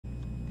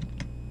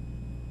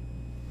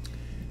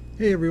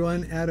Hey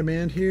everyone, Adam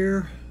And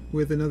here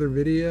with another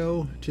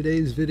video.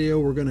 Today's video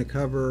we're going to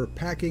cover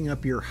packing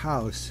up your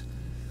house.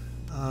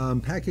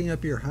 Packing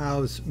up your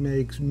house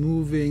makes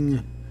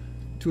moving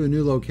to a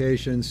new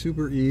location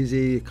super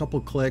easy. A couple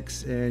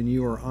clicks and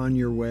you are on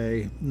your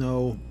way.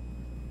 No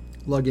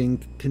lugging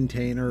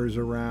containers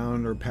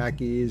around or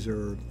packies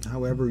or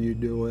however you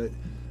do it.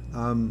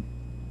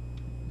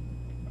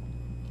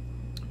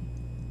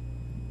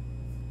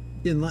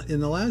 In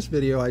the last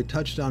video I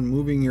touched on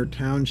moving your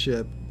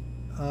township.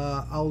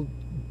 I'll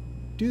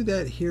do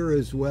that here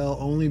as well,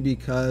 only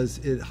because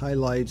it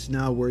highlights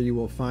now where you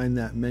will find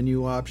that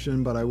menu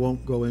option, but I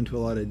won't go into a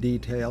lot of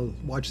detail.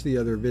 Watch the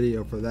other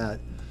video for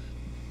that.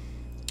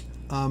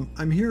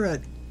 I'm here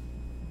at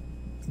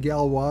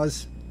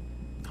Galois's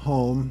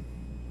home,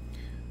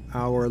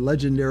 our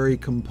legendary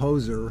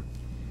composer,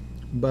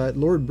 but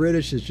Lord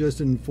British has just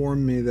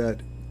informed me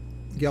that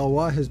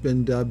Galois has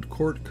been dubbed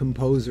court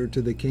composer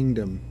to the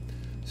kingdom.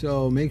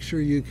 So make sure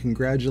you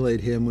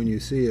congratulate him when you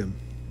see him.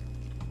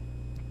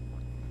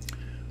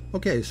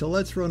 Okay, so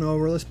let's run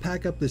over. Let's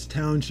pack up this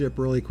township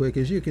really quick.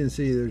 As you can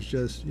see, there's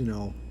just,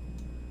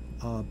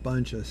 a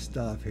bunch of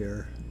stuff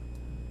here.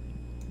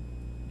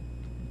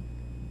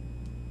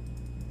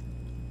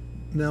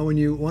 Now, when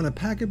you want to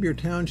pack up your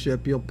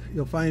township, you'll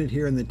find it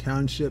here in the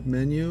township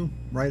menu,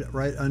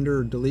 right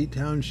under delete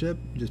township.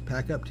 Just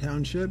pack up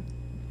township.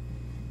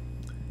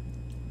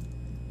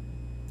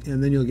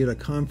 And then you'll get a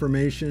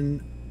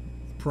confirmation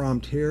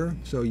prompt here.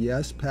 So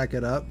yes, pack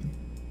it up.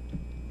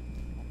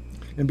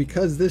 And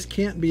because this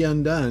can't be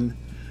undone,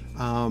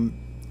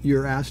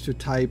 you're asked to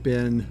type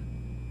in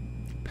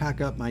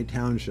pack up my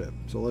township.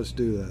 So let's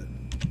do that.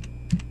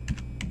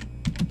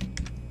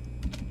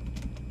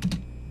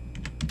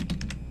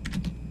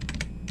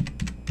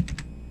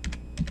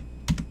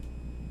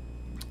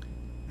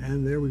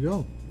 And there we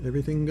go.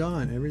 Everything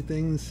gone.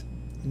 Everything is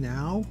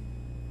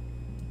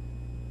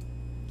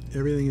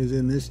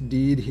in this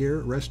deed here,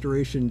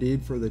 restoration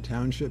deed for the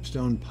Township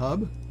Stone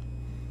Pub.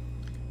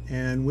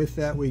 And with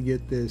that we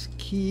get this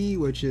key,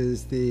 which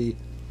is the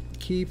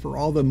key for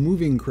all the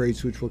moving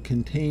crates which will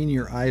contain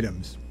your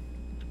items.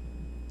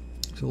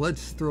 So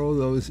let's throw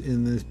those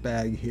in this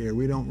bag here.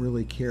 We don't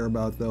really care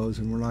about those,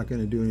 and we're not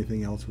going to do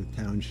anything else with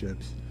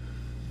townships.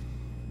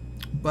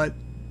 But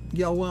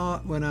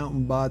Galois went out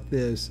and bought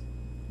this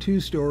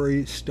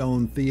 2-story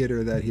stone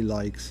theater that he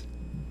likes,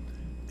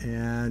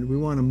 and we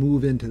want to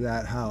move into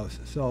that house.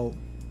 So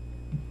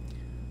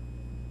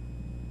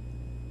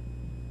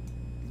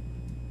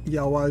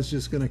Galois is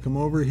just going to come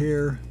over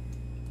here.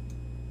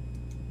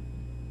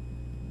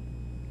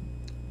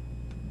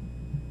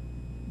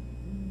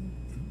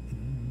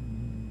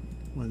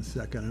 One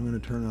second, I'm going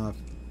to turn off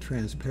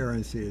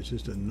transparency. It's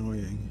just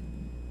annoying.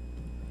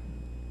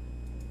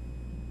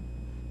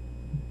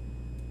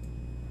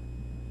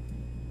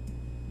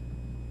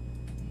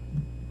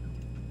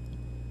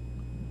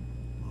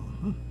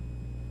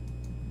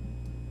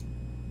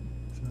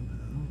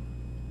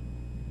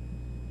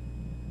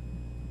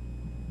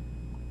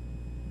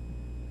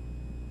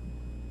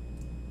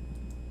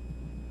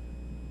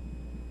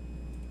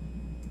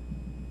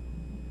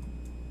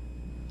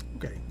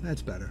 Okay,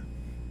 that's better.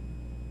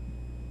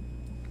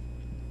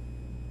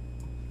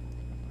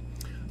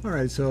 All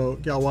right, so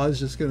Galois is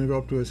just going to go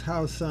up to his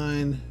house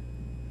sign,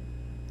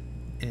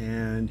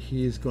 and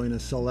he's going to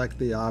select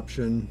the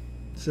option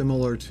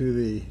similar to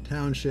the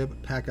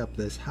township, pack up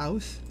this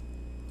house.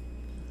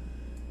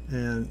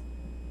 And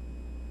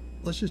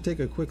let's just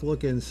take a quick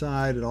look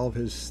inside at all of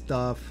his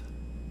stuff.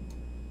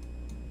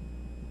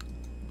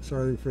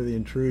 Sorry for the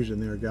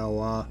intrusion there,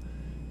 Galois.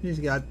 He's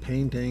got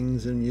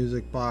paintings and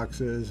music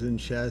boxes and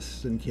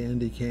chests and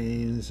candy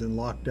canes and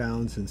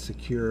lockdowns and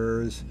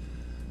secures.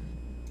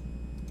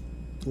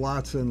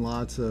 Lots and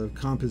lots of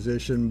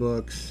composition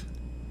books.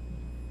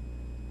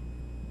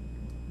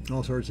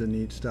 All sorts of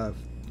neat stuff.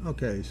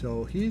 Okay,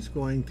 so he's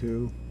going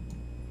to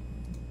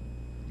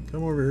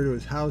come over here to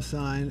his house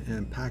sign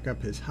and pack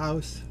up his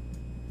house.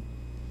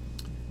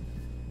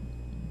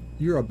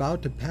 You're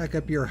about to pack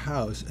up your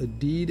house. A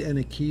deed and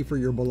a key for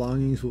your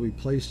belongings will be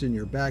placed in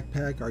your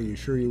backpack. Are you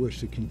sure you wish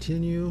to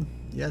continue?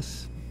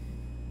 Yes.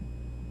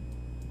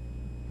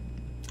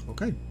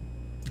 Okay.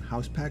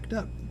 House packed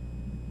up.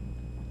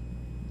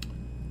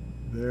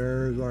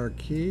 There's our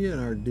key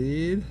and our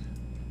deed.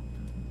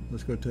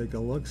 Let's go take a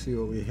look, see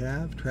what we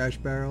have. Trash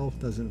barrel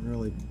doesn't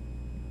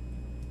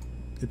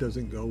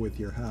go with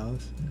your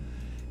house.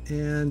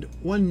 And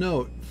one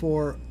note,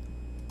 for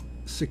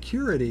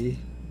security,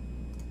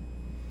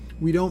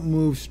 we don't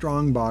move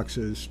strong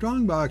boxes.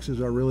 Strong boxes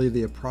are really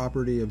the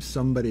property of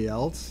somebody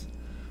else.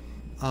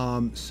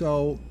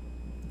 So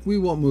we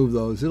won't move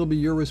those. It'll be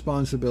your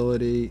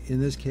responsibility,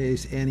 in this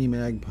case Annie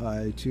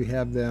Magpie, to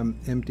have them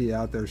empty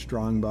out their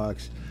strong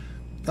box.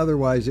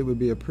 Otherwise it would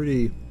be a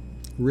pretty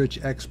rich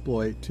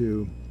exploit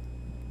to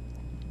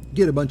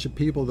get a bunch of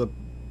people to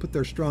put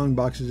their strong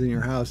boxes in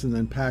your house and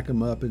then pack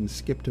them up and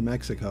skip to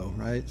Mexico,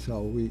 right?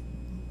 So we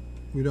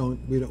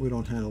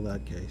don't handle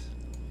that case.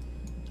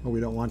 Or we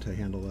don't want to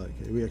handle that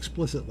case. We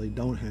explicitly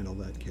don't handle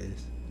that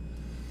case.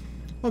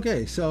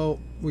 Okay, so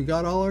we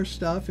got all our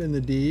stuff in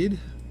the deed.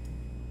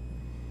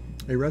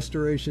 A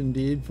restoration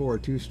deed for a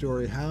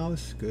 2-story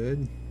house.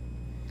 Good.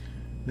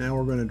 Now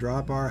we're going to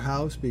drop our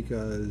house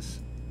because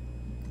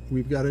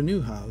we've got a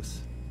new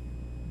house.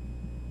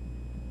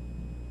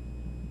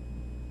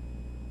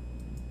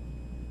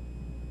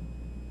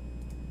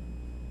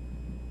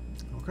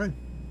 Okay.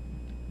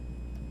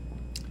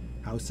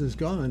 House is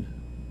gone.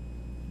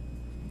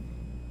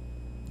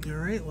 All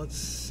right, let's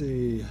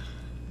see.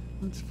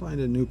 Let's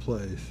find a new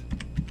place.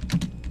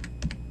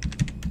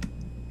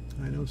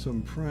 I know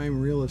some prime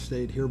real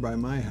estate here by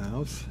my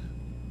house.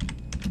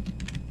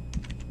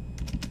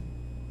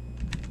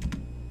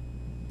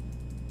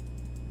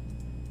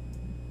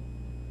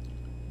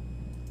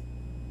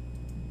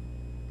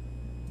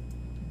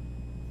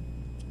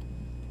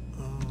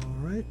 All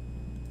right,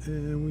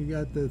 and we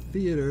got the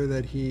theater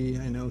that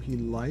I know he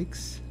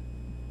likes.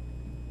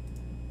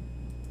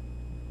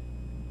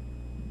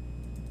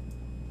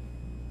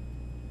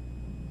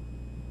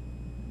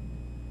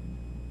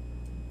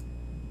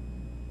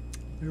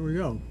 There we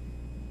go.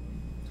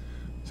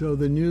 So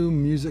the new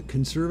music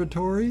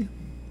conservatory.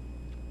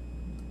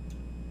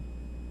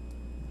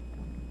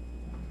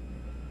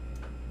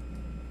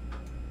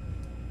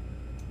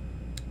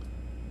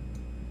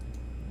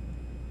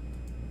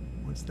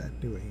 What's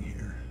that doing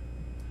here?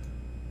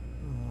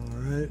 All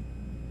right.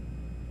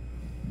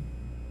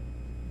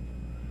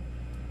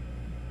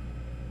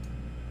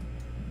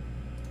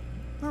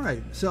 All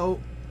right, so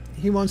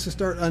he wants to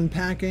start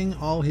unpacking.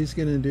 All he's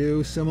going to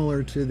do,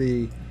 similar to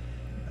the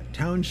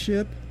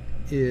township,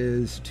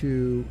 is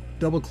to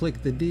double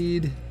click the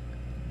deed,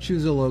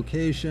 choose a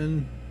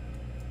location,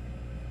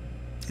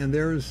 and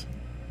there's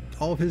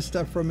all of his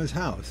stuff from his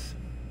house.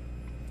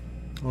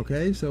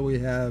 Okay, so we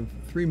have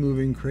 3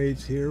 moving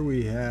crates here.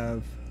 We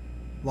have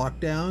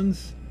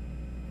lockdowns,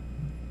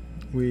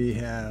 we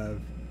have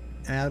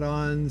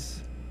add-ons,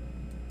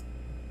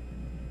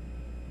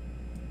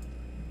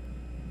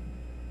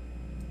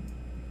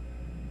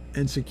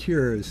 and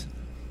secures.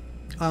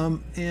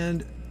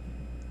 And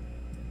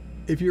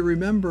if you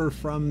remember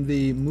from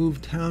the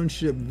Move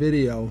Township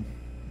video,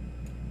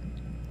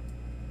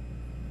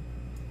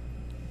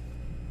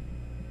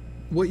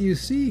 what you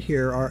see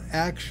here are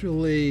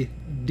actually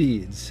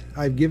deeds.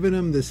 I've given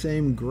them the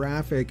same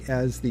graphic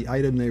as the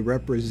item they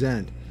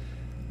represent.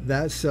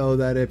 That's so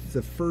that if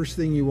the first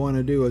thing you want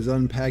to do is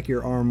unpack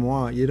your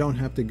armoire, you don't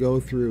have to go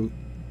through,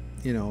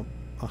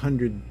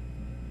 100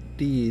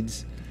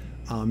 deeds.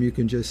 You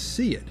can just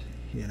see it.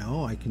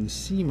 I can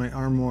see my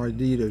armoire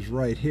deed is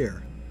right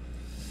here.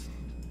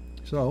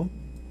 So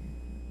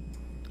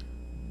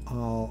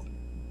I'll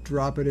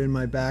drop it in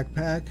my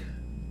backpack,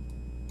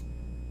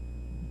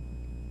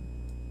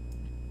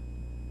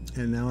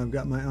 and now I've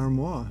got my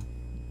armoire.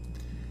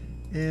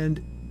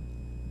 And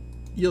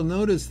you'll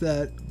notice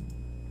that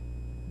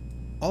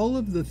all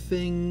of the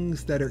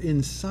things that are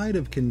inside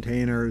of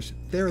containers,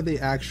 they're the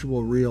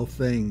actual real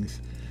things.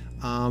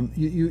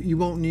 You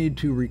won't need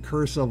to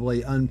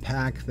recursively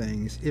unpack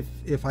things.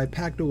 If I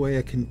packed away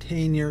a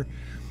container,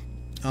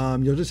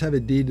 you'll just have a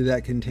deed to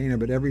that container,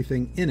 but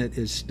everything in it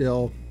is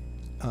still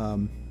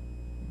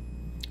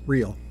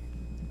real.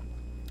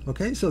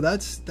 Okay, so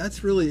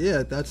that's really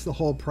it. That's the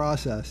whole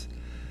process.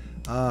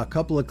 A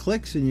couple of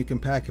clicks and you can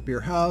pack up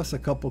your house. A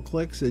couple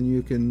clicks and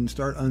you can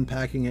start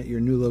unpacking at your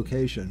new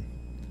location.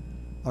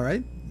 All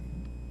right.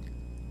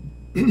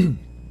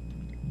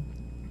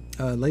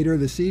 Later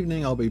this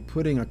evening, I'll be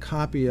putting a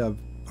copy of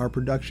our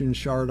production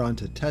shard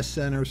onto Test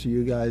Center so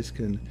you guys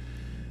can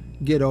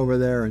get over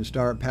there and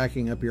start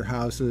packing up your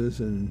houses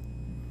and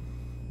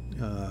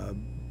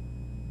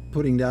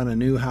putting down a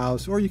new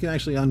house, or you can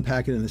actually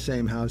unpack it in the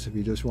same house if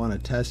you just want to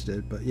test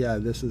it. But yeah,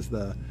 this is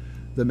the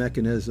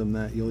mechanism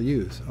that you'll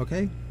use.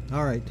 Okay?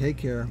 All right, take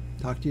care.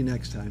 Talk to you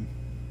next time.